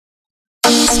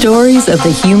Stories of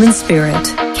the human spirit,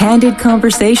 candid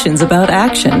conversations about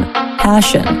action,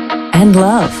 passion, and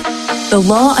love. The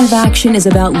Law of Action is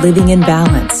about living in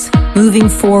balance, moving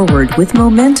forward with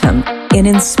momentum in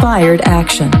inspired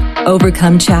action,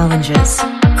 overcome challenges,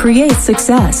 create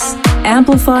success,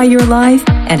 amplify your life,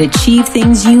 and achieve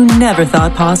things you never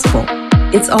thought possible.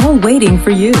 It's all waiting for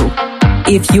you.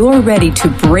 If you're ready to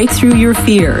break through your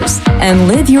fears and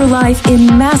live your life in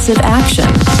massive action,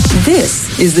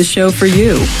 this is the show for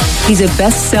you. He's a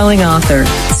best-selling author,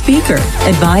 speaker,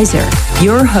 advisor,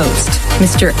 your host,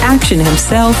 Mr. Action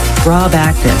himself, Rob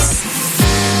Actis.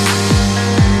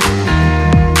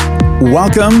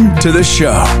 Welcome to the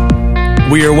show.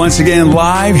 We are once again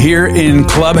live here in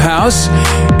Clubhouse,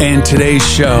 and today's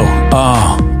show,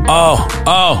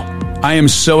 I am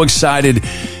so excited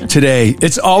today.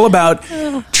 It's all about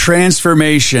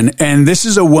transformation, and this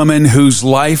is a woman whose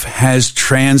life has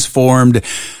transformed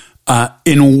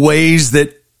in ways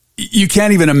that you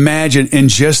can't even imagine in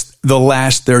just the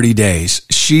last 30 days.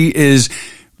 She is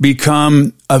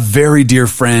become a very dear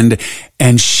friend,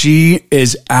 and she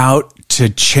is out to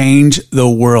change the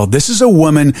world. This is a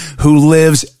woman who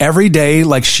lives every day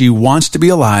like she wants to be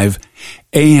alive,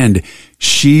 and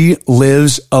she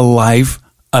lives a life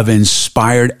of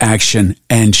inspired action,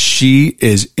 and she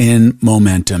is in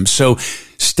momentum. So,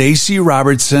 Stacey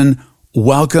Robertson,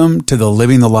 welcome to the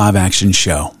Living the Law of Action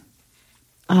show.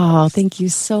 Oh, thank you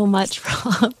so much,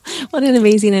 Rob. What an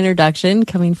amazing introduction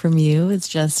coming from you. It's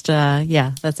just,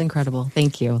 that's incredible.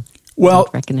 Thank you. Well,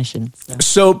 recognition.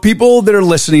 So people that are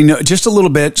listening, just a little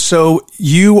bit. So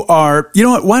you are, you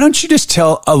know what, why don't you just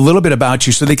tell a little bit about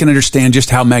you so they can understand just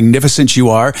how magnificent you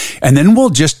are, and then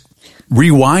we'll just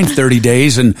rewind 30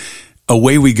 days and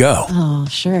away we go. Oh,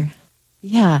 sure.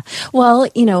 Yeah. Well,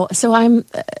 so I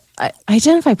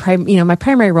identify, my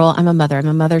primary role, I'm a mother. I'm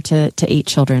a mother to 8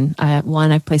 children.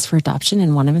 One I've placed for adoption,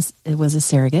 and one was a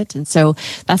surrogate. And so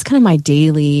that's kind of my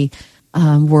daily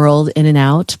world in and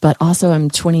out. But also I'm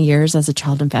 20 years as a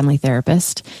child and family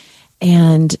therapist,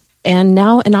 and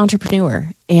now an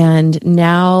entrepreneur. And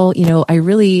now, I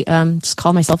really just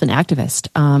call myself an activist.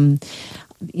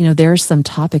 There's some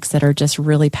topics that are just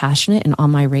really passionate and on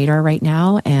my radar right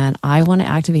now, and I want to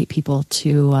activate people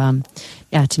to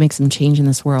make some change in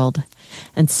this world.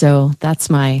 And so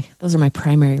those are my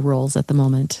primary roles at the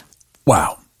moment.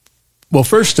 Wow. Well,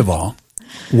 first of all,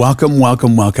 welcome,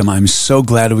 welcome, welcome. I'm so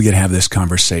glad we could have this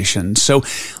conversation. So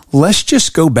let's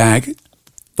just go back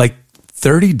like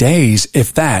 30 days,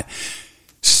 if that.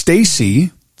 Stacey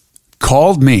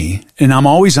called me, and I'm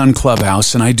always on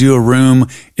Clubhouse, and I do a room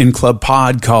in Club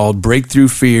Pod called Breakthrough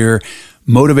Fear,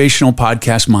 Motivational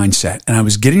Podcast Mindset. And I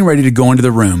was getting ready to go into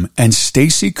the room, and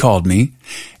Stacey called me,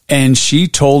 and she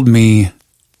told me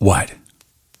what?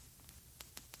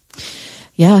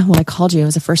 Yeah, when I called you, it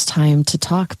was the first time to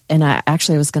talk, and I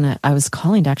was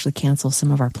calling to actually cancel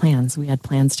some of our plans. We had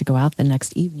plans to go out the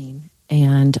next evening,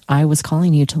 and I was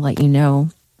calling you to let you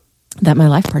know that my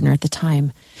life partner at the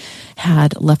time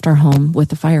had left our home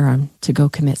with a firearm to go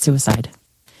commit suicide.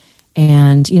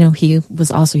 And, he was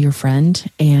also your friend.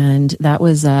 And that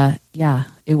was,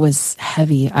 it was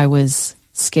heavy. I was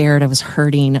scared. I was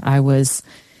hurting. I was,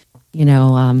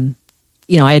 I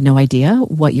had no idea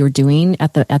what you were doing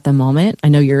at the moment. I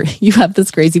know you have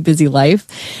this crazy busy life,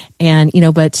 and,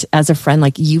 but as a friend,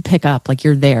 like, you pick up, like,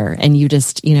 you're there, and you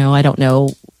just, I don't know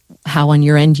how on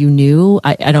your end you knew.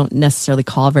 I don't necessarily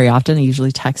call very often. I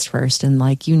usually text first, and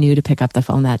like, you knew to pick up the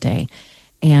phone that day.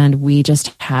 And we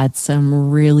just had some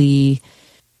really,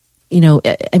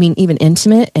 even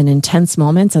intimate and intense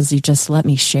moments, as you just let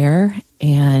me share.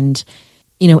 And,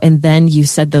 and then you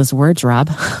said those words,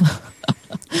 Rob.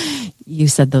 You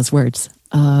said those words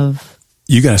of,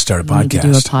 you got to start a podcast. Do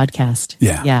a podcast.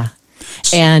 Yeah. Yeah.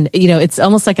 And, it's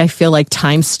almost like I feel like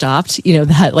time stopped,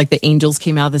 that like the angels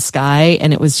came out of the sky,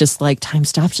 and it was just like time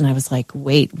stopped. And I was like,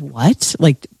 wait, what?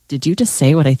 Like, did you just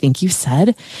say what I think you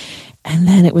said? And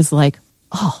then it was like,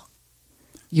 oh,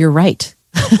 you're right.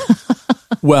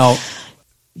 Well,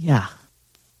 yeah.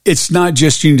 It's not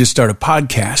just you need to start a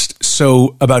podcast.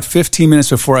 So about 15 minutes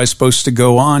before I was supposed to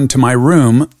go on to my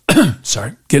room,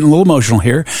 sorry, getting a little emotional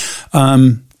here,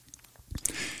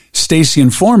 Stacey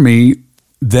informed me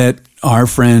that our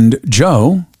friend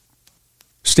Joe,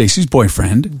 Stacey's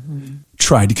boyfriend,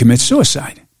 tried to commit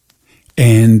suicide.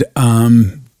 And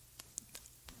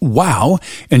wow.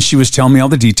 And she was telling me all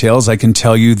the details. I can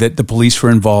tell you that the police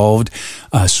were involved.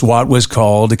 SWAT was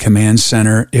called, a command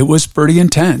center. It was pretty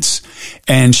intense.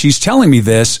 And she's telling me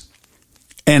this.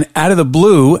 And out of the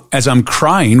blue, as I'm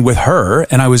crying with her,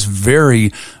 and I was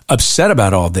very upset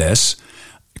about all this,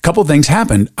 a couple of things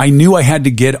happened. I knew I had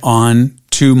to get on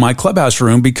to my Clubhouse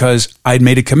room because I'd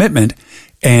made a commitment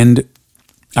and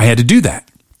I had to do that.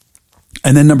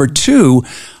 And then number 2,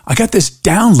 I got this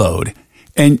download.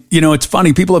 And, it's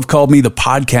funny. People have called me the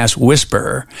podcast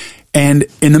whisperer. And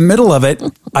in the middle of it,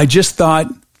 I just thought,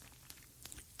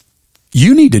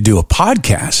 you need to do a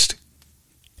podcast.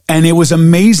 And it was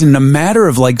amazing. In a matter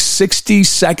of like 60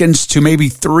 seconds to maybe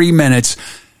 3 minutes,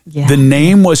 the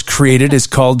name was created. It's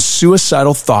called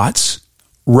Suicidal Thoughts,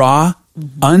 Raw,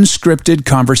 Unscripted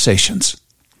Conversations.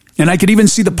 And I could even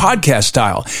see the podcast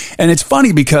style. And it's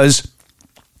funny because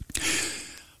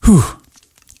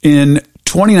in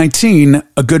 2019,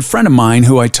 a good friend of mine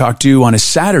who I talked to on a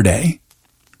Saturday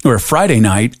or a Friday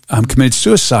night, committed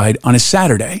suicide on a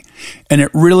Saturday. And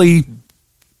it really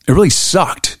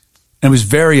sucked. And it was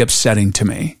very upsetting to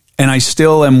me. And I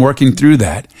still am working through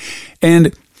that.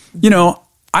 And,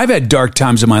 I've had dark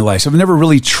times in my life. I've never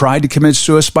really tried to commit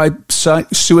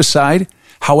suicide.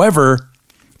 However,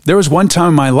 there was one time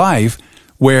in my life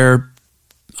where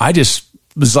I just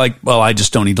was like, well, I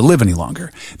just don't need to live any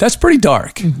longer. That's pretty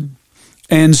dark. Mm-hmm.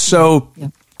 And so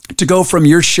to go from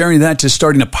your sharing that to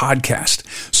starting a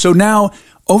podcast. So now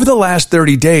over the last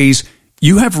 30 days,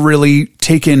 you have really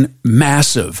taken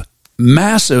massive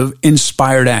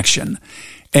inspired action.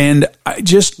 And I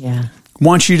just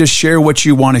want you to share what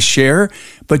you want to share,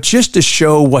 but just to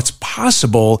show what's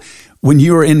possible when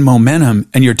you are in momentum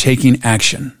and you're taking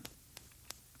action.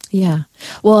 Yeah.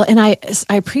 Well, and I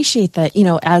appreciate that,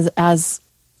 as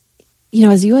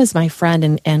you as my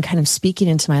friend and kind of speaking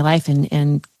into my life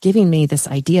and giving me this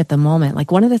idea at the moment.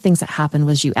 Like, one of the things that happened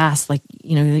was you asked, like,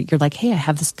 you're like, hey, I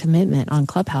have this commitment on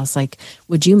Clubhouse. Like,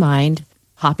 would you mind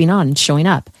hopping on and showing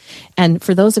up? And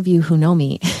for those of you who know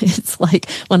me, it's like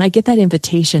when I get that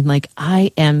invitation, like,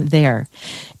 I am there.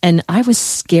 And I was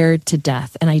scared to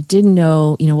death and I didn't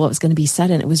know, what was going to be said.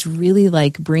 And it was really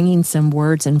like bringing some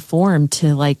words and form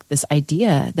to like this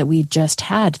idea that we just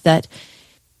had, that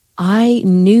I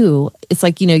knew. It's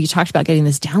like, you talked about getting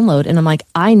this download, and I'm like,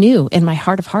 I knew in my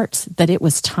heart of hearts that it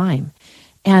was time.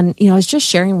 And, I was just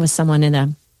sharing with someone in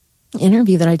an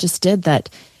interview that I just did that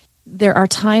there are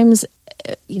times,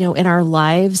 in our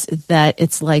lives that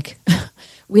it's like,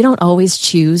 we don't always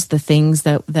choose the things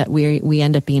that we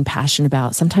end up being passionate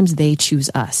about. Sometimes they choose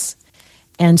us.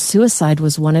 And suicide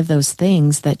was one of those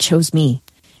things that chose me.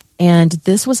 And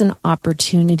this was an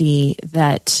opportunity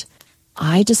that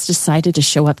I just decided to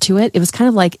show up to it. It was kind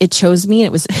of like it chose me.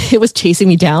 It was chasing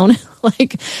me down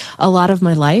like a lot of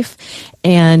my life.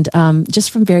 And just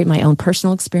from my own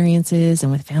personal experiences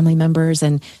and with family members.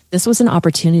 And this was an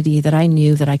opportunity that I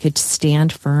knew that I could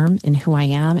stand firm in who I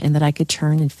am and that I could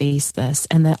turn and face this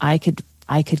and that I could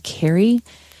carry,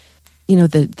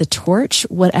 the torch,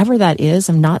 whatever that is.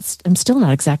 I'm still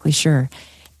not exactly sure.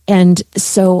 And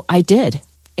so I did.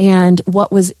 And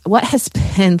what has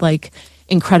been like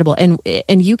incredible.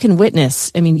 And you can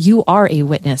witness, you are a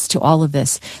witness to all of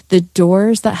this. The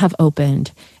doors that have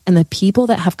opened and the people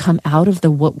that have come out of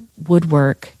the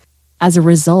woodwork as a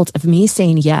result of me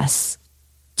saying yes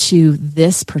to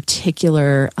this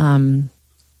particular,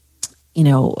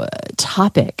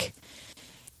 topic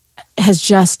has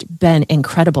just been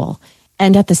incredible.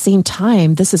 And at the same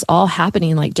time, this is all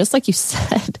happening, like, just like you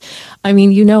said, I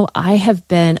have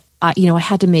been, I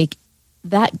had to make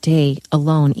that day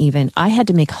alone, I had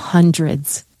to make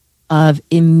hundreds of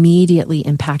immediately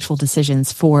impactful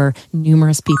decisions for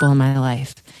numerous people in my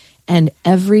life. And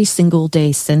every single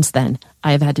day since then,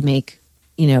 I have had to make,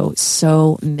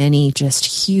 so many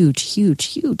just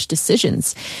huge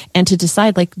decisions, and to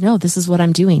decide like, no, this is what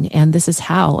I'm doing and this is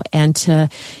how, and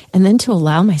then to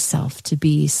allow myself to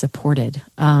be supported.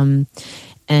 In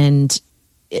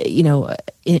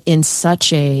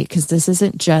such a, because this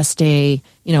isn't just a,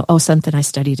 something I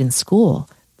studied in school.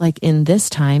 Like in this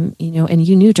time, and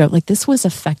you knew, Joe, like this was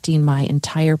affecting my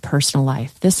entire personal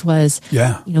life. This was,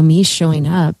 me showing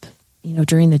up,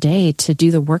 during the day to do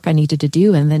the work I needed to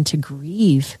do, and then to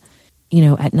grieve,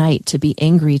 at night, to be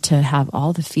angry, to have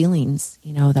all the feelings,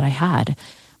 that I had,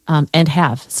 and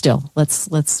have still. Let's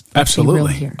absolutely be real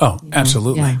here. Oh,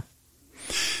 absolutely. Yeah.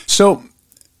 So,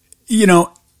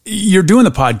 you're doing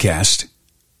the podcast.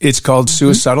 It's called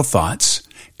Suicidal Thoughts.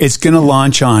 It's going to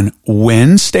launch on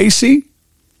when, Stacy?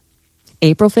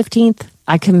 April 15th.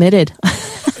 I committed.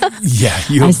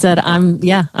 I said, I'm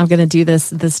going to do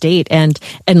this date. And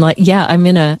like, I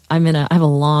have a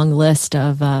long list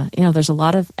of, there's a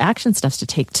lot of action steps to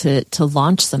take to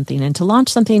launch something, and to launch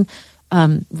something,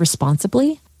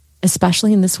 responsibly,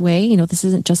 especially in this way. This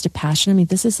isn't just a passion.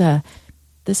 This is a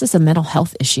mental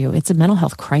health issue. It's a mental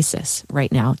health crisis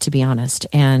right now, to be honest.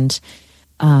 And,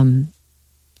 and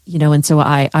so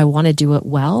I want to do it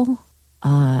well.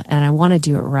 and I want to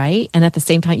do it right. And at the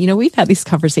same time, we've had these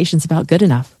conversations about good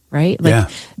enough, right? Like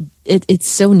it's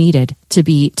so needed to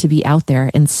be out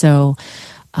there. And so,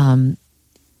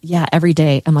 every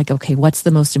day I'm like, okay, what's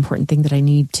the most important thing that I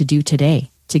need to do today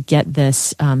to get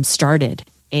this started?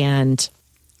 And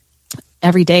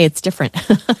every day it's different.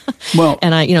 Well,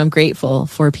 and I'm grateful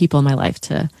for people in my life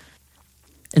to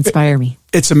inspire me.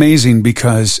 It's amazing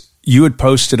because you had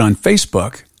posted on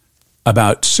Facebook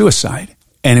about suicide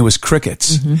and it was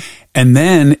crickets. Mm-hmm. And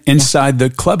then inside the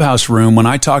Clubhouse room, when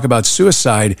I talk about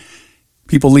suicide,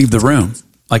 people leave the room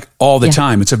like all the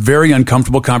time. It's a very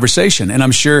uncomfortable conversation. And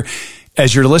I'm sure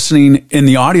as you're listening in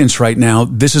the audience right now,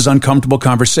 this is uncomfortable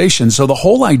conversation. So the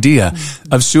whole idea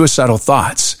of suicidal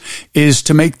thoughts is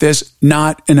to make this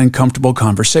not an uncomfortable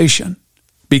conversation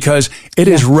because it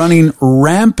is running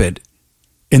rampant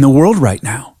in the world right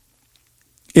now.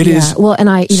 It is well, and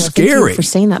I scary. Thank you for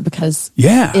saying that because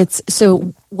it's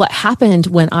so what happened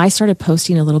when I started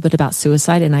posting a little bit about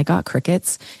suicide and I got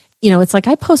crickets. It's like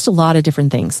I post a lot of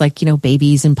different things, like,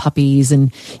 babies and puppies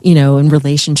and, and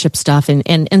relationship stuff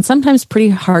and sometimes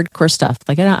pretty hardcore stuff.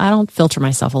 Like I don't filter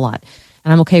myself a lot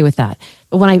and I'm okay with that.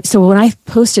 But when I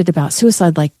posted about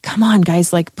suicide, like, come on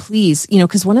guys, like, please,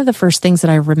 because one of the first things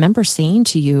that I remember saying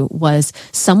to you was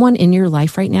someone in your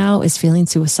life right now is feeling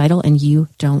suicidal and you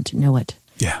don't know it.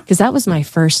 Yeah. Because that was my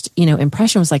first,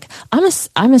 impression was like,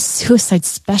 I'm a suicide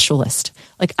specialist.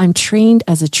 Like I'm trained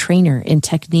as a trainer in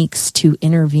techniques to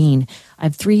intervene. I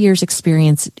have 3 years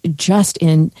experience just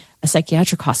in a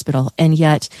psychiatric hospital. And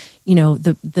yet,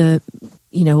 the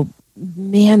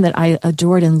man that I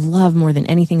adored and loved more than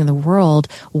anything in the world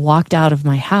walked out of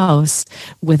my house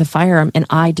with a firearm and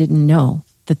I didn't know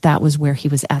that was where he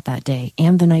was at that day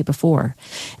and the night before.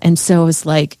 And so it's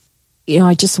like,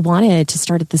 I just wanted to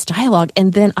start this dialogue.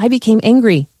 And then I became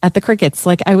angry at the crickets.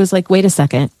 Like, I was like, wait a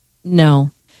second.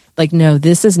 No,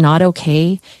 this is not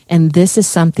okay. And this is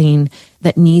something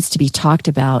that needs to be talked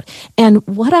about. And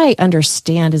what I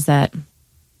understand is that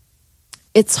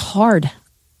it's hard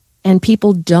and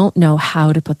people don't know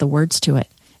how to put the words to it.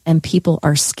 And people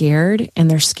are scared and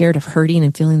they're scared of hurting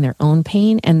and feeling their own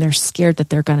pain. And they're scared that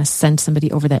they're going to send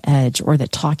somebody over the edge or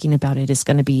that talking about it is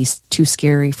going to be too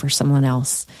scary for someone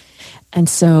else. And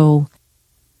so,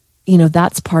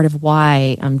 that's part of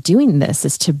why I'm doing this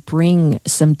is to bring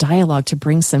some dialogue, to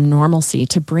bring some normalcy,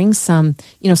 to bring some,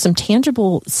 some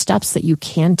tangible steps that you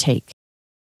can take.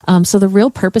 So the real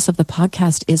purpose of the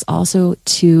podcast is also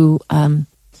to,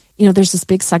 there's this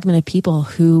big segment of people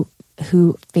who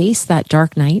face that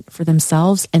dark night for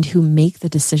themselves and who make the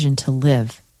decision to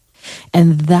live.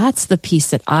 And that's the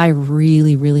piece that I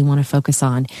really, really want to focus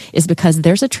on is because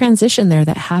there's a transition there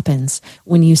that happens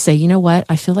when you say, you know what,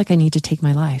 I feel like I need to take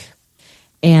my life.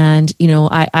 And,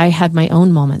 I had my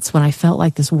own moments when I felt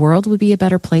like this world would be a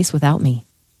better place without me.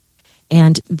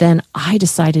 And then I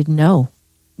decided, no,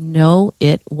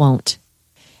 it won't.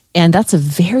 And that's a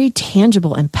very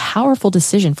tangible and powerful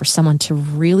decision for someone to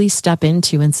really step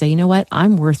into and say, you know what,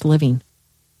 I'm worth living.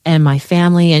 And my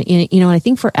family, and I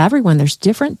think for everyone, there's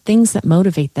different things that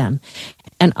motivate them.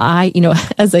 And I,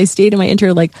 as I stated in my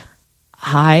intro, like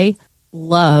I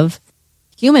love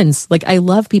humans. Like I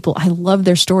love people. I love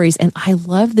their stories, and I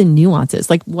love the nuances.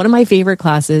 Like one of my favorite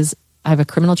classes, I have a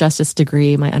criminal justice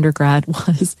degree. My undergrad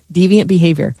was deviant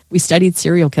behavior. We studied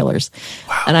serial killers.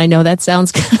 Wow. And I know that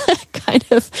sounds kind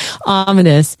of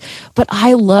ominous, but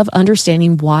I love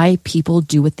understanding why people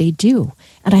do what they do.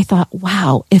 And I thought,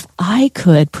 wow, if I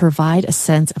could provide a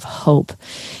sense of hope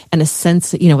and a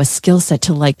sense, a skill set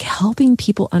to like helping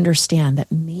people understand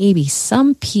that maybe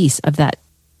some piece of that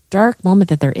dark moment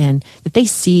that they're in, that they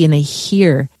see and they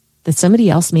hear that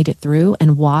somebody else made it through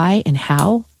and why and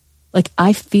how, like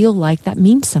I feel like that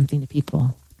means something to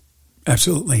people.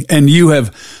 Absolutely. And you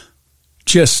have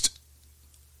just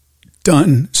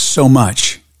done so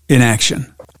much in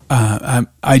action.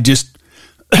 I just,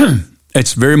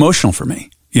 it's very emotional for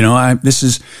me. This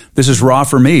is raw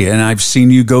for me, and I've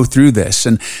seen you go through this.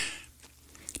 And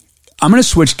I'm going to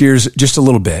switch gears just a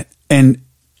little bit. And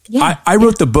I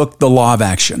wrote the book, The Law of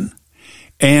Action.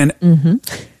 And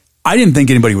I didn't think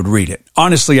anybody would read it.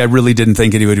 Honestly, I really didn't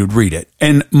think anybody would read it.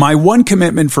 And my one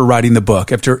commitment for writing the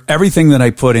book, after everything that I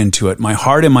put into it, my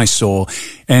heart and my soul,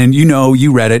 and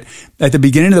you read it, at the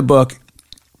beginning of the book,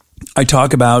 I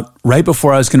talk about right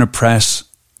before I was going to press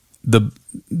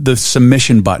the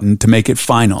submission button to make it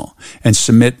final and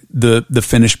submit the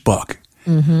finished book,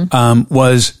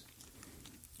 was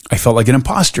I felt like an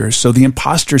imposter. So the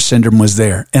imposter syndrome was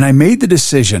there. And I made the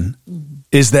decision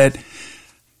is that,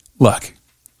 look,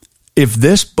 if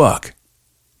this book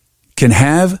can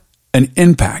have an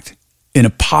impact in a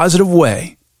positive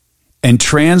way and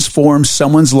transform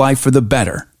someone's life for the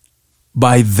better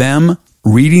by them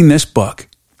reading this book,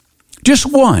 just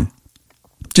one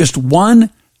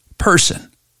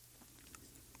person,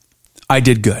 I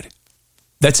did good.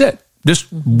 That's it.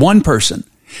 Just one person.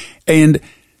 And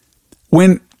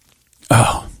we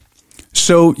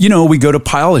go to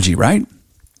Pieology, right?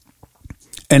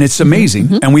 And it's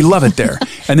amazing, and we love it there.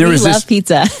 And there was love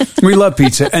pizza. We love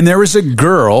pizza. And there was a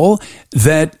girl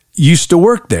that used to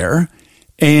work there,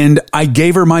 and I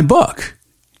gave her my book.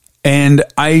 And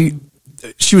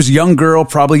she was a young girl,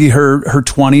 probably her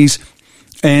 20s,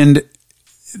 and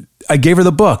I gave her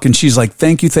the book, and she's like,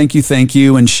 thank you, thank you, thank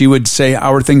you. And she would say,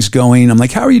 how are things going? I'm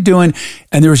like, how are you doing?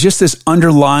 And there was just this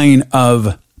underlying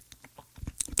of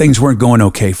things weren't going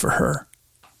okay for her.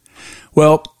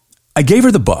 Well, I gave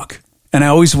her the book, and I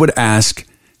always would ask,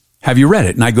 have you read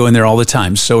it? And I go in there all the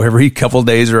time. So every couple of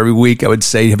days or every week, I would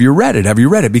say, have you read it? Have you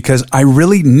read it? Because I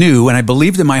really knew, and I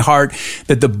believed in my heart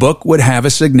that the book would have a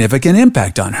significant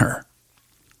impact on her.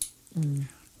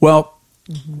 Well,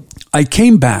 I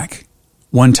came back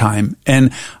one time,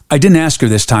 and I didn't ask her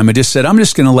this time. I just said, I'm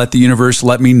just going to let the universe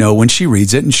let me know when she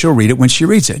reads it, and she'll read it when she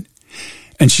reads it.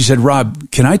 And she said, Rob,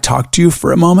 can I talk to you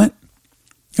for a moment?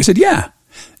 I said, yeah.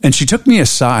 And she took me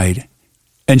aside,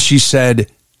 and she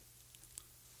said,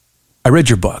 I read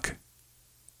your book.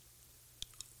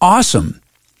 Awesome.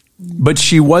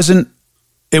 But it wasn't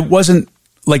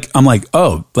like, I'm like,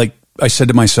 oh, like I said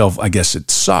to myself, I guess it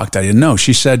sucked. I didn't know.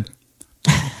 She said,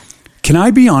 can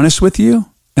I be honest with you?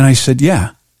 And I said,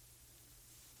 yeah.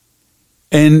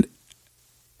 And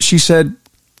she said,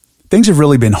 things have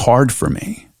really been hard for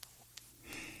me.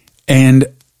 And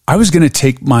I was going to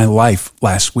take my life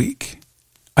last week.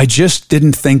 I just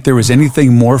didn't think there was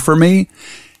anything more for me.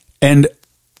 And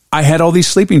I had all these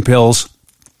sleeping pills.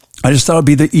 I just thought it'd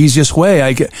be the easiest way.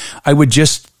 I would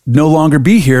just no longer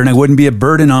be here, and I wouldn't be a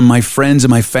burden on my friends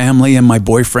and my family and my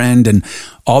boyfriend and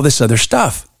all this other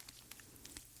stuff.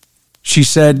 She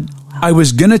said, I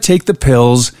was going to take the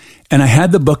pills, and I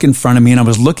had the book in front of me, and I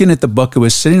was looking at the book. It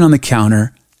was sitting on the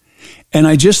counter, and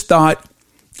I just thought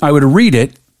I would read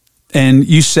it. And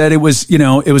you said it was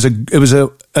a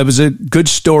good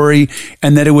story,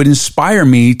 and that it would inspire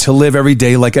me to live every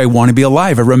day like I want to be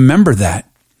alive. I remember that.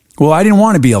 Well, I didn't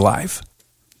want to be alive.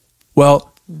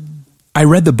 Well, I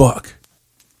read the book,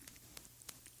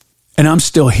 and I'm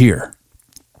still here.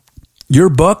 Your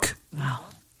book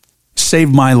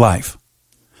saved my life.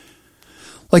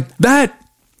 Like, that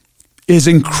is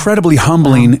incredibly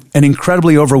humbling and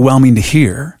incredibly overwhelming to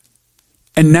hear.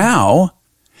 And now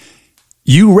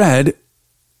you read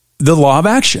The Law of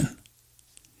Action.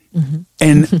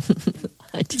 And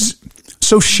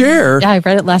so share. Yeah, I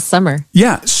read it last summer.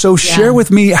 Yeah. So share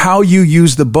with me how you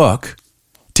use the book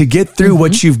to get through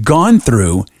what you've gone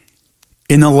through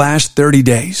in the last 30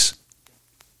 days.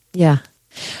 Yeah.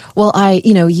 Well,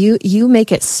 you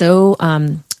make it so,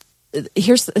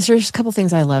 here's a couple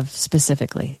things I love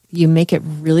specifically. You make it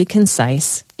really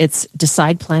concise. It's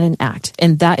decide, plan, and act.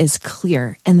 And that is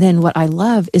clear. And then what I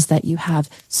love is that you have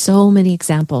so many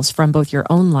examples from both your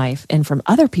own life and from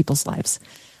other people's lives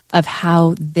of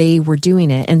how they were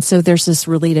doing it. And so there's this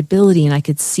relatability, and I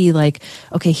could see like,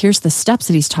 okay, here's the steps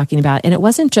that he's talking about. And it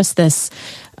wasn't just this,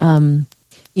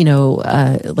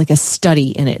 like a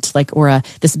study in it, like, or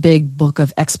this big book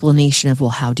of explanation of, well,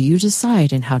 how do you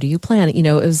decide and how do you plan?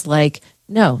 It was like,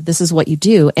 no, this is what you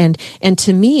do. And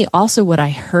to me, also what I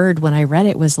heard when I read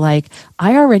it was like,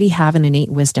 I already have an innate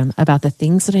wisdom about the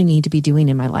things that I need to be doing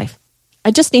in my life.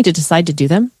 I just need to decide to do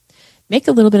them, make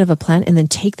a little bit of a plan, and then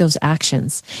take those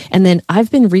actions. And then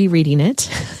I've been rereading it.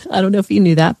 I don't know if you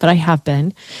knew that, but I have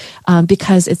been,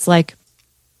 because it's like,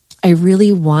 I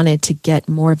really wanted to get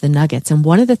more of the nuggets. And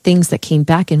one of the things that came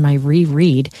back in my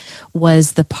reread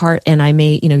was the part, and I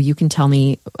may, you can tell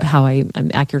me how I'm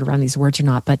accurate around these words or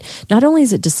not, but not only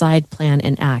is it decide, plan,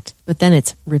 and act, but then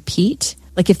it's repeat.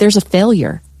 Like if there's a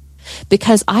failure,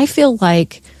 because I feel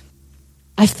like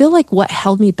what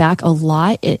held me back a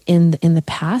lot in the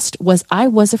past was I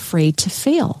was afraid to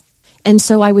fail. And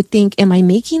so I would think, am I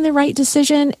making the right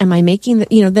decision? Am I making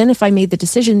then if I made the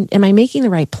decision, am I making the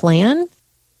right plan?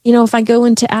 If I go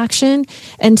into action.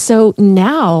 And so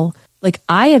now, like,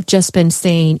 I have just been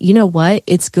saying, you know what,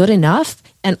 it's good enough.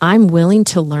 And I'm willing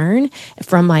to learn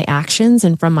from my actions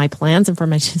and from my plans and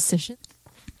from my decisions.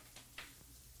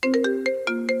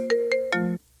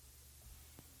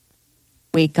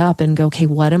 Wake up and go, okay,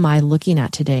 what am I looking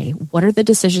at today? What are the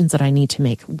decisions that I need to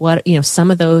make? Some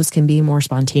of those can be more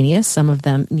spontaneous. Some of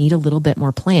them need a little bit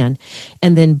more plan.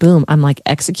 And then boom, I'm like,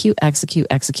 execute.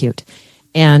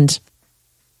 And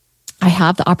I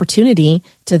have the opportunity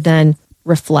to then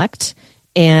reflect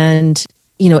and,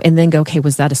 and then go, okay,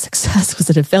 was that a success? Was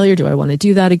it a failure? Do I want to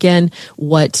do that again?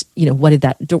 What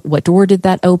door did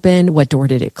that open? What door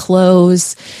did it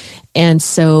close? And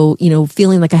so,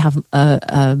 feeling like I have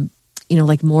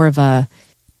like more of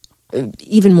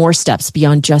even more steps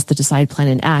beyond just the decide, plan,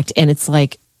 and act. And it's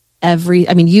like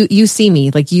you see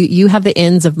me, like you have the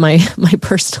ends of my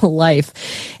personal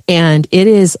life, and it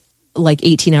is like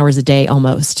 18 hours a day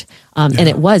almost. And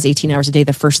it was 18 hours a day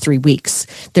the first 3 weeks.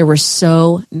 There were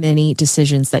so many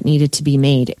decisions that needed to be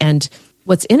made. And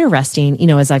what's interesting,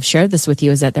 as I've shared this with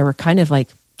you, is that there were kind of like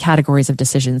categories of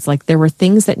decisions. Like there were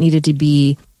decisions that needed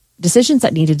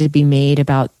to be made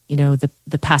about,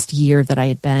 the past year that I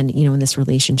had been, in this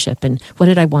relationship, and what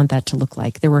did I want that to look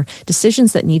like? There were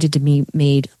decisions that needed to be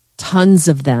made, tons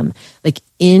of them, like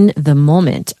in the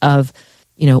moment of,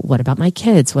 what about my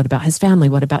kids? What about his family?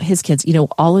 What about his kids?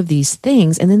 All of these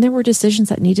things. And then there were decisions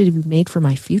that needed to be made for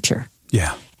my future.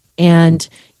 Yeah. And,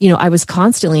 I was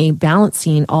constantly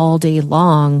balancing all day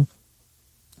long,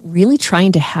 really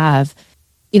trying to have,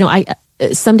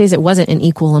 some days it wasn't an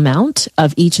equal amount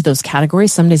of each of those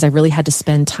categories. Some days I really had to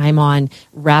spend time on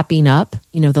wrapping up,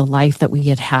 the life that we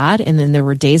had. And then there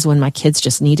were days when my kids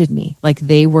just needed me. Like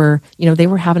they were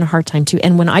having a hard time too.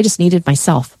 And when I just needed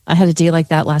myself, I had a day like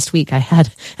that last week. I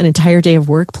had an entire day of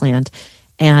work planned,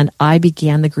 and I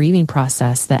began the grieving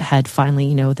process that had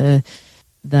finally, the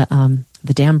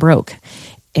dam broke.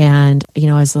 And,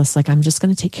 I was just like, I'm just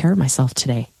going to take care of myself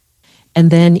today. And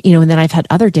then, and then I've had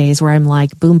other days where I'm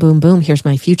like, boom, boom, boom, here's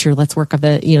my future. Let's work on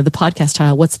the podcast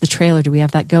tile. What's the trailer? Do we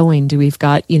have that going? Do we've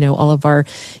got, all of our,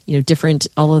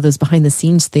 all of those behind the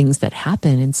scenes things that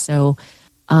happen. And so,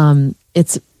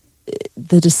 it's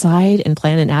the decide and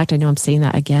plan and act. I know I'm saying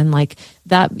that again, like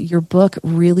that, your book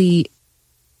really,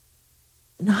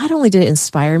 not only did it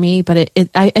inspire me, but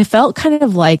I felt kind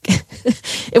of like,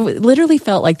 it literally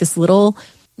felt like this little,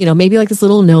 maybe like this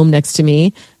little gnome next to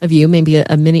me of you, maybe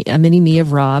a mini me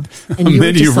of Rob. And a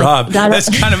mini Rob. Like,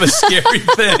 that's kind of a scary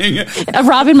thing. A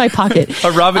Rob in my pocket.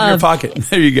 A Rob in your pocket.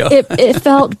 There you go. It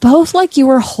felt both like you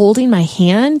were holding my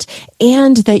hand,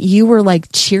 and that you were like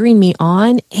cheering me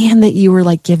on, and that you were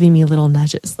like giving me little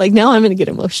nudges. Like now I'm going to get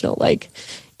emotional. Like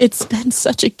it's been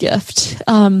such a gift.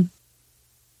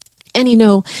 And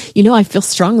I feel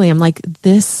strongly, I'm like,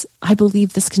 I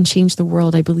believe this can change the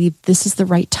world. I believe this is the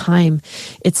right time.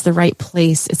 It's the right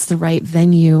place. It's the right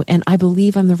venue. And I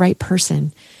believe I'm the right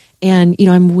person. And,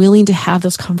 I'm willing to have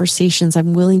those conversations.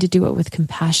 I'm willing to do it with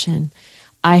compassion.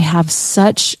 I have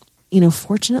such,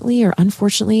 fortunately or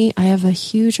unfortunately, I have a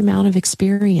huge amount of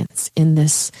experience in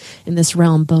this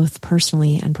realm, both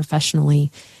personally and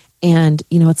professionally. And,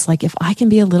 it's like, if I can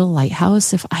be a little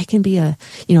lighthouse, if I can be a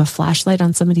flashlight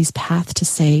on somebody's path to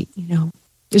say,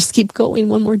 just keep going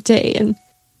one more day, and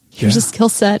here's a skill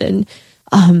set, and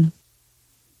I'm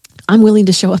willing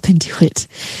to show up and do it.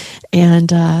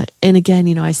 And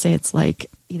again, I say it's like,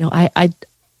 I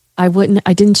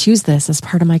didn't choose this as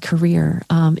part of my career.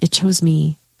 It chose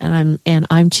me, and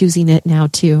I'm choosing it now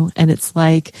too. And it's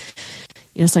like,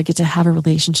 so I get to have a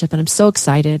relationship, and I'm so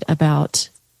excited about,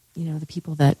 the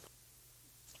people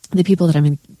that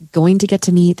I'm going to get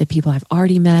to meet, the people I've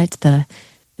already met, the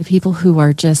people who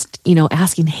are just,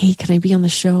 asking, hey, can I be on the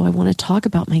show? I want to talk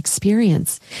about my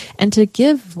experience, and to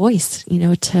give voice,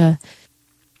 to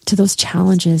those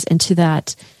challenges, and to the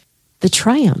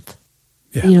triumph,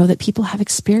 that people have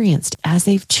experienced as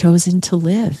they've chosen to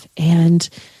live. And,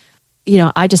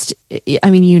 I just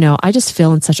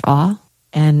feel in such awe,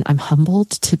 and I'm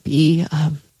humbled to be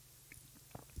a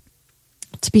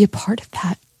part of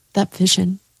that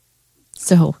vision.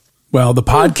 So, well, the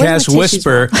podcast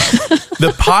whisper,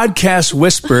 the podcast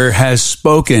whisper has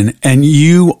spoken, and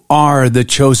you are the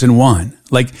chosen one.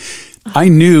 Like I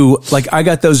knew, like I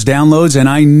got those downloads, and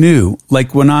I knew,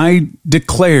 like when I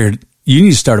declared you need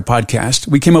to start a podcast,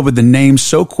 we came up with the name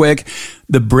so quick,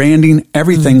 the branding,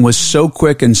 everything was so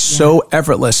quick and so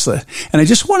effortless. And I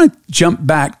just want to jump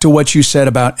back to what you said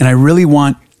about, and I really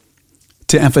want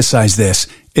to emphasize this.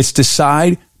 It's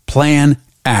decide, plan,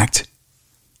 act.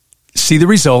 See the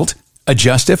result,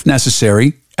 adjust if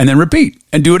necessary, and then repeat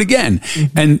and do it again.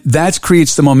 Mm-hmm. And that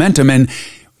creates the momentum. And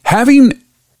having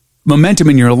momentum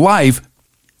in your life,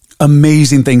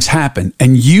 amazing things happen.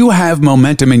 And you have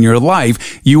momentum in your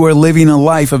life. You are living a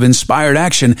life of inspired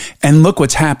action. And look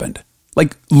what's happened.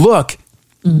 Like, look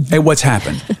at what's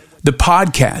happened. The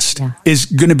podcast is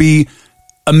going to be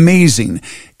amazing.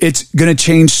 It's going to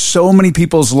change so many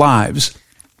people's lives.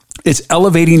 It's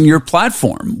elevating your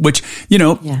platform, which,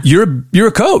 you're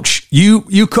a coach.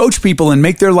 You coach people and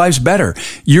make their lives better.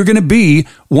 You're going to be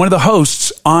one of the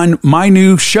hosts on my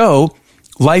new show,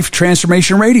 Life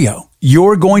Transformation Radio.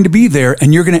 you're going to be there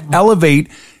and you're going to elevate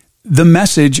the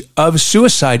message of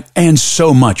suicide and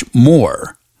so much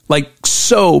more, like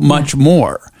so much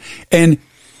more. And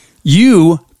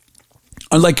you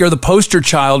are like, you're the poster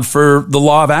child for the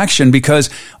law of action, because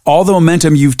all the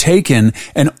momentum you've taken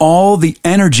and all the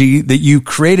energy that you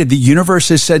created, the universe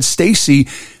has said, Stacy,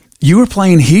 you were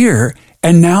playing here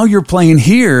and now you're playing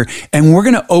here, and we're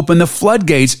going to open the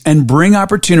floodgates and bring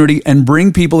opportunity and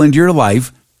bring people into your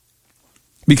life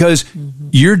because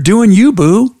you're doing you,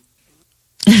 boo.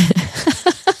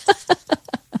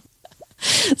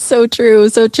 So true.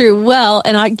 So true. Well,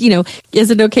 and is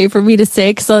it okay for me to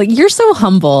say, because you're so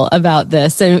humble about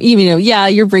this, and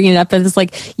you're bringing it up, and it's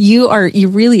like, you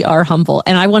really are humble.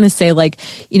 And I want to say,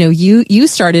 you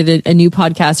started a new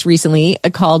podcast recently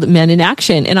called Men in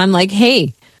Action. And I'm like,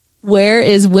 hey, where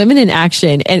is Women in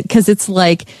Action? And because it's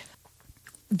like,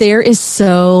 there is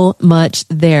so much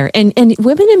there, and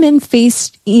women and men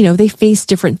face, they face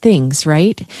different things,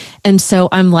 right? And so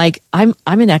I'm like, I'm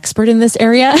an expert in this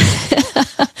area,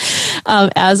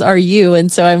 as are you. And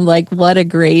so I'm like, what a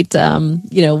great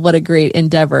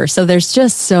endeavor. So there's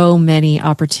just so many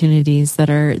opportunities that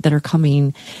are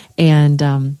coming, and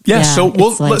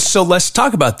so let's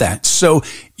talk about that. So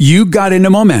you got into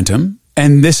momentum,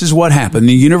 and this is what happened.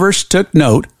 The universe took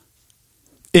note.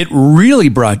 It really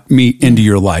brought me into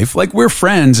your life. Like, we're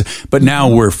friends, but now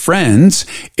we're friends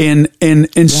in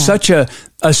such a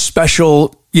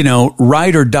special,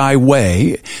 ride or die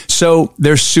way. So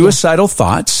there's suicidal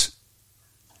thoughts,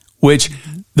 which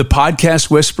the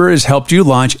Podcast Whisperer has helped you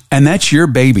launch, and that's your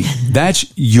baby. That's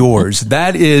yours.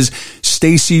 That is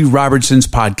Stacy Robertson's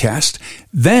podcast.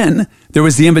 Then there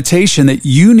was the invitation that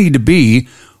you need to be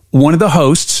one of the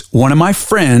hosts, one of my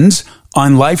friends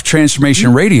on Life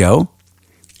Transformation Radio.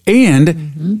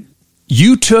 And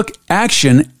you took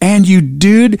action, and you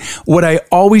did what I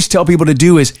always tell people to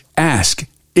do, is ask.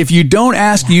 If you don't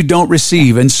ask, you don't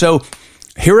receive. And so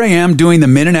here I am doing the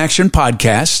Men in Action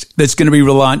podcast that's going to be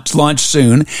launched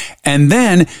soon. And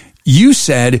then you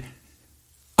said,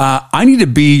 I need to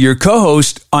be your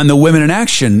co-host on the Women in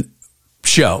Action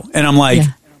show. And I'm like,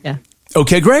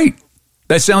 okay, great.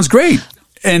 That sounds great.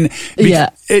 And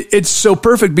it's so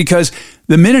perfect, because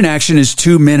the Men in Action is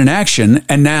 2 men in action,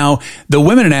 and now the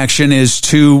Women in Action is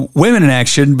 2 women in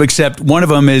action, except one of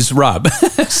them is Rob.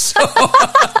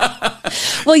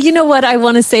 Well, you know what I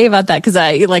want to say about that, because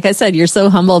like I said, you're so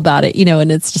humble about it,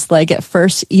 and it's just like, at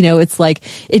first, it's like,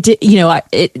 it did,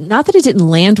 not that it didn't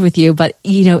land with you, but,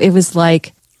 it was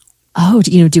like, oh,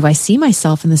 do I see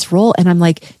myself in this role? And I'm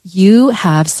like, you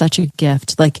have such a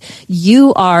gift. Like,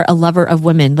 you are a lover of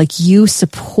women. Like, you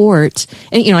support,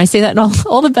 and I say that in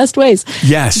all the best ways.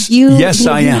 Yes.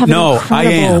 I am. No, I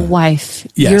am. Wife,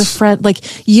 yes. Your friend,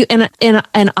 like you, and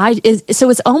so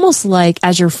it's almost like,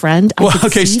 as your friend.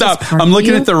 Okay, stop. I'm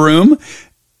looking at the room.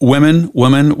 Women,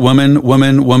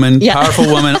 yeah. Powerful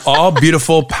women, all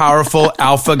beautiful, powerful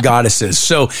alpha goddesses.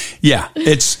 So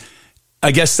I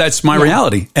guess that's my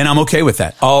reality, and I'm okay with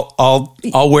that. I'll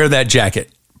wear that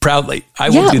jacket proudly.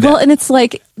 I will do that. Well, and it's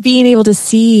like being able to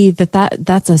see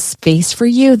that's a space for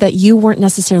you that you weren't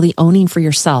necessarily owning for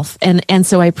yourself. And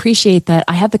so I appreciate that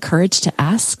I had the courage to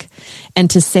ask and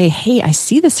to say, hey, I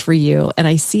see this for you. And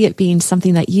I see it being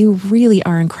something that you really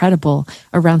are incredible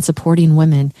around supporting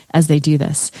women as they do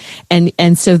this.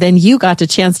 And so then you got a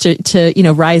chance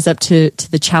to rise up to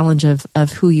the challenge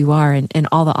of who you are and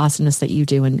all the awesomeness that you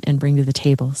do and bring to the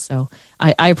table. So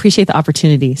I appreciate the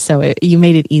opportunity. So you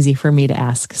made it easy for me to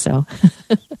ask. So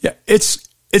yeah,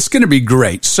 it's going to be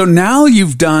great. So now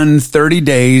you've done 30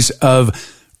 days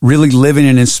of really living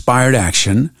in inspired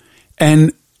action.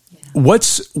 And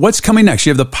what's coming next? You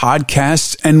have the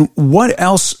podcasts, and what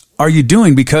else are you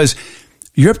doing? Because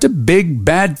you're up to big,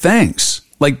 bad things.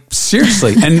 Like,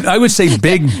 seriously. And I would say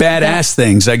big, badass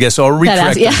things, I guess. I'll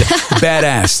recorrect it.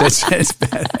 Badass. It's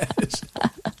badass.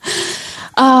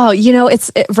 Oh,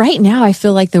 right now I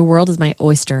feel like the world is my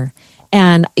oyster.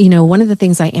 And, one of the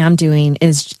things I am doing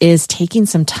is taking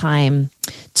some time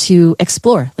to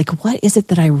explore, like, what is it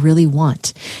that I really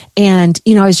want? And,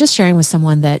 I was just sharing with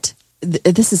someone that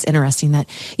this is interesting that,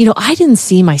 I didn't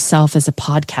see myself as a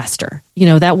podcaster.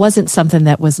 That wasn't something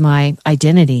that was my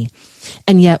identity.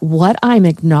 And yet what I'm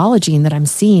acknowledging that I'm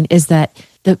seeing is that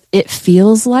it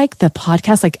feels like the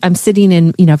podcast, like I'm sitting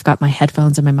in, I've got my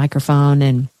headphones and my microphone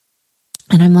and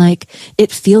I'm like,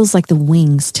 it feels like the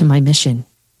wings to my mission.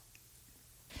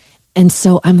 And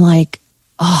so I'm like,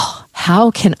 oh,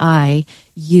 how can I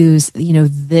use,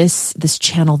 this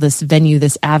channel, this venue,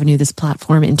 this avenue, this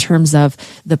platform in terms of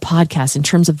the podcast, in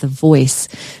terms of the voice,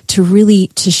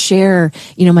 to share,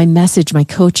 my message, my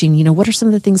coaching, what are some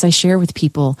of the things I share with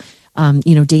people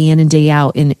day in and day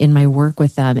out in my work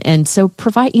with them. And so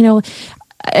provide,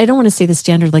 I don't want to say the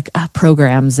standard like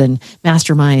programs and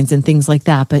masterminds and things like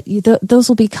that, but those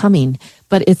will be coming.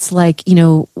 But it's like,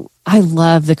 I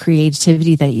love the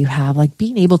creativity that you have, like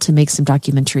being able to make some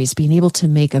documentaries, being able to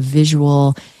make a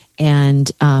visual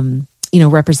and,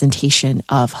 representation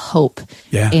of hope.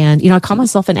 Yeah. And, I call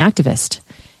myself an activist,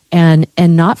 and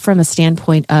not from a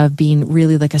standpoint of being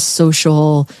really like a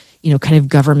social, kind of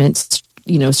government,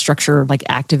 structure, like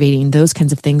activating those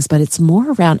kinds of things, but it's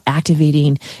more around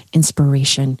activating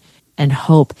inspiration and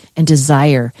hope and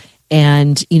desire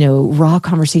and, raw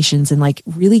conversations, and like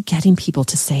really getting people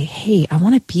to say, hey, I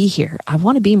want to be here. I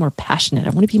want to be more passionate. I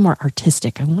want to be more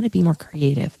artistic. I want to be more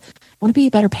creative. I want to be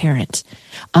a better parent.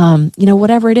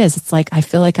 Whatever it is, it's like, I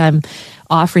feel like I'm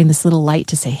offering this little light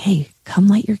to say, hey, come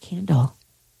light your candle,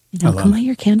 come light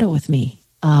your candle with me.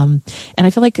 And I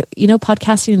feel like,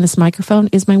 podcasting in this microphone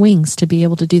is my wings to be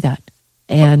able to do that.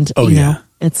 And,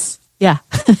 it's, yeah.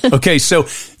 Okay. So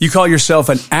you call yourself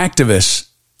an activist,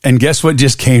 and guess what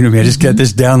just came to me? I just got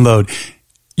this download.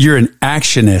 You're an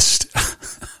actionist.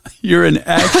 You're an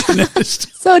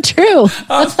actionist. So true.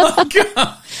 Oh my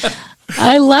God.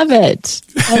 I love it.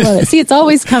 See, it's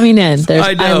always coming in.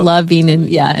 I love being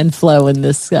in flow in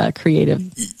this creative.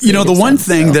 The one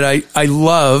thing that I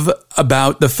love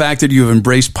about the fact that you have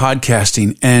embraced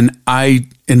podcasting, and I,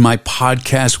 in my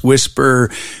podcast whisper,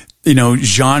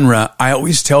 genre, I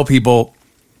always tell people,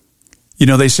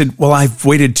 they said, well, I've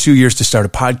waited 2 years to start a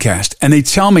podcast. And they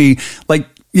tell me, like,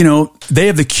 they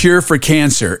have the cure for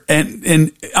cancer.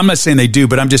 And I'm not saying they do,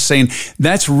 but I'm just saying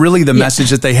that's really the message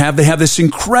that they have. They have this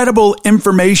incredible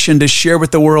information to share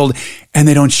with the world, and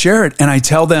they don't share it. And I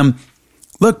tell them,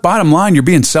 look, bottom line, you're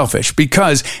being selfish,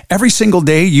 because every single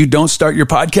day you don't start your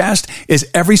podcast is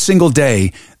every single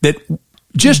day that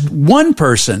just one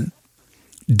person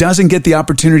doesn't get the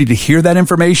opportunity to hear that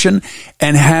information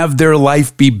and have their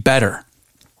life be better.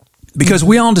 Because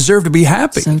we all deserve to be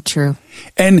happy. So true.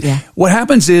 And what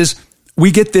happens is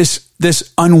we get this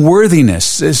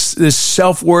unworthiness, this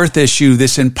self-worth issue,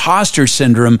 this imposter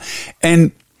syndrome,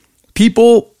 and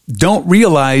people don't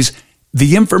realize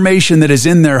the information that is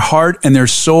in their heart and their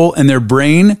soul and their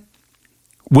brain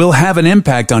will have an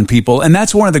impact on people. And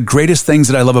that's one of the greatest things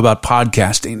that I love about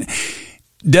podcasting.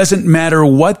 Doesn't matter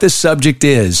what the subject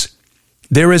is,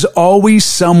 there is always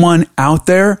someone out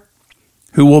there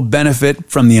who will benefit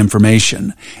from the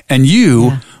information. And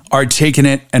you are taking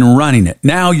it and running it.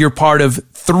 Now you're part of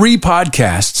 3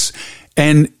 podcasts.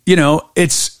 And,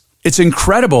 it's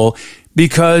incredible,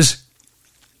 because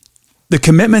the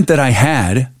commitment that I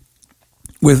had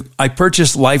I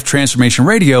purchased Life Transformation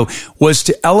Radio was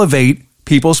to elevate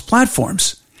people's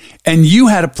platforms. And you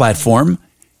had a platform,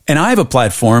 and I have a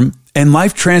platform. And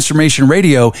Life Transformation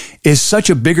Radio is such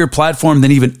a bigger platform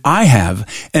than even I have.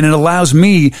 And it allows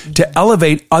me to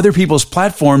elevate other people's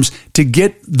platforms to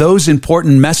get those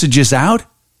important messages out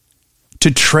to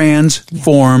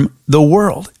transform the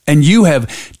world. And you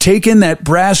have taken that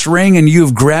brass ring and you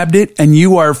have grabbed it, and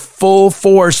you are full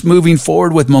force moving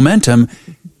forward with momentum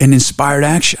and inspired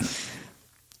action.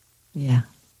 Yeah.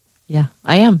 Yeah,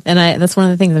 I am. And that's one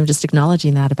of the things, I'm just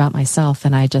acknowledging that about myself.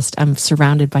 And I'm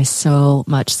surrounded by so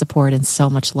much support and so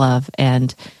much love,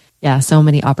 and so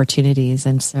many opportunities.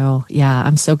 And so,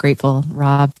 I'm so grateful,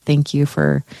 Rob. Thank you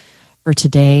for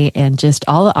today, and just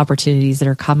all the opportunities that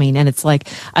are coming. And it's like,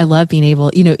 I love being able,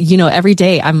 every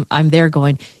day I'm there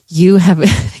going, you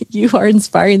are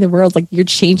inspiring the world. Like, you're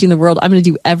changing the world. I'm going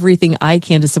to do everything I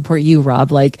can to support you,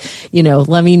 Rob. Like,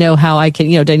 let me know how I can,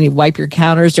 do I need to wipe your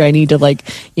counters? Do I need to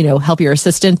help your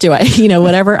assistant? Do I,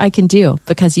 whatever I can do,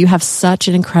 because you have such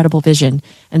an incredible vision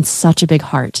and such a big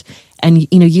heart. And,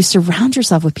 you surround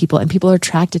yourself with people, and people are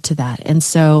attracted to that. And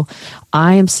so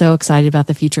I am so excited about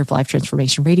the future of Life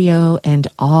Transformation Radio and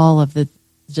all of the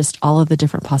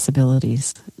different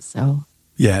possibilities. So.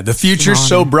 Yeah, the future's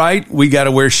so bright, we got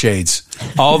to wear shades.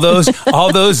 All those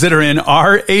that are in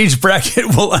our age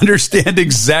bracket will understand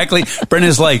exactly.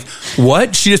 Brenna's like,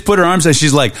 what? She just put her arms out.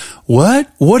 She's like, what?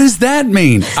 What does that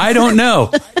mean? I don't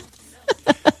know.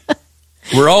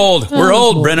 We're old. We're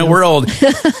old, Brenna. We're old.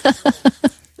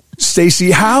 Stacy,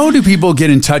 how do people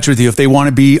get in touch with you if they want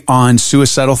to be on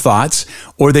Suicidal Thoughts,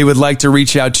 or they would like to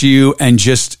reach out to you and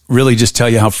just tell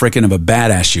you how freaking of a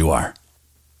badass you are?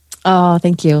 Oh,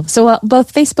 thank you. So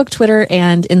both Facebook, Twitter,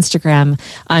 and Instagram,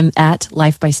 I'm at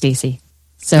Life by Stacy.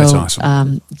 So that's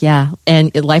awesome.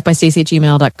 And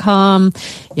lifebystacy@gmail.com.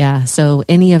 Yeah. So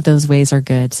any of those ways are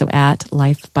good. So at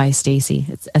Life by Stacy,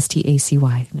 it's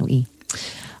STACY, no E.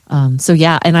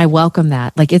 And I welcome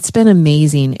that. Like, it's been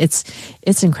amazing.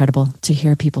 It's incredible to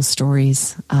hear people's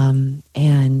stories.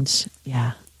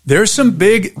 There's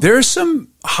some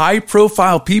high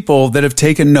profile people that have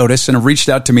taken notice and have reached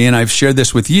out to me, and I've shared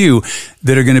this with you,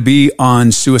 that are going to be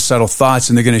on Suicidal Thoughts,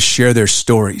 and they're going to share their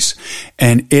stories.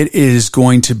 And it is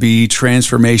going to be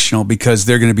transformational because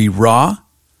they're going to be raw,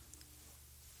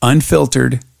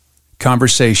 unfiltered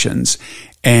conversations,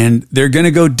 and they're going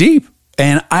to go deep.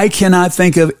 And I cannot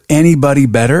think of anybody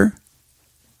better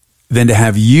than to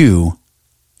have you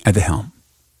at the helm.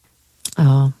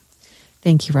 Oh,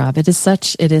 thank you, Rob. It is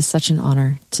such an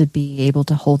honor to be able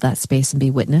to hold that space and be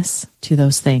witness to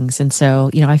those things. And so,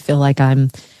 I feel like I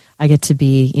get to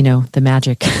be, the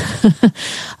magic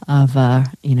of,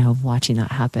 watching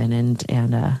that happen.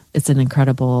 And it's an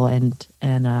incredible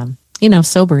and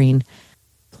sobering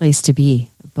place to be,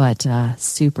 but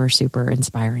super, super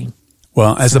inspiring.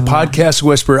 Well, as the podcast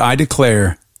whisperer, I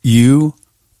declare you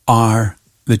are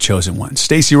the chosen one.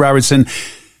 Stacey Robertson,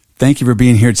 thank you for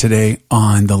being here today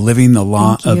on the Living the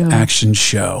Law of Action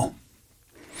show.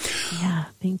 Yeah,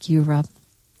 thank you, Rob.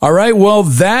 All right, well,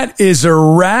 that is a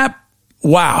wrap.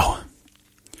 Wow.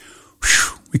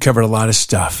 Whew, we covered a lot of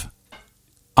stuff.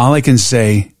 All I can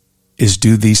say is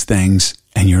do these things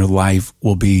and your life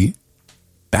will be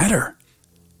better.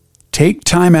 Take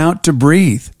time out to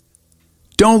breathe.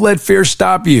 Don't let fear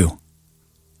stop you.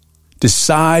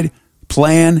 Decide,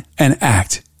 plan, and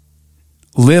act.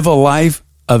 Live a life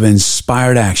of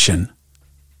inspired action.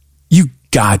 You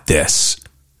got this.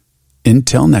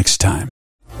 Until next time.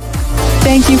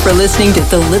 Thank you for listening to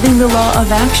the Living the Law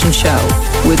of Action show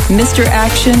with Mr.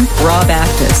 Action, Rob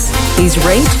Actis. Please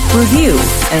rate, review,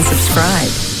 and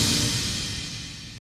subscribe.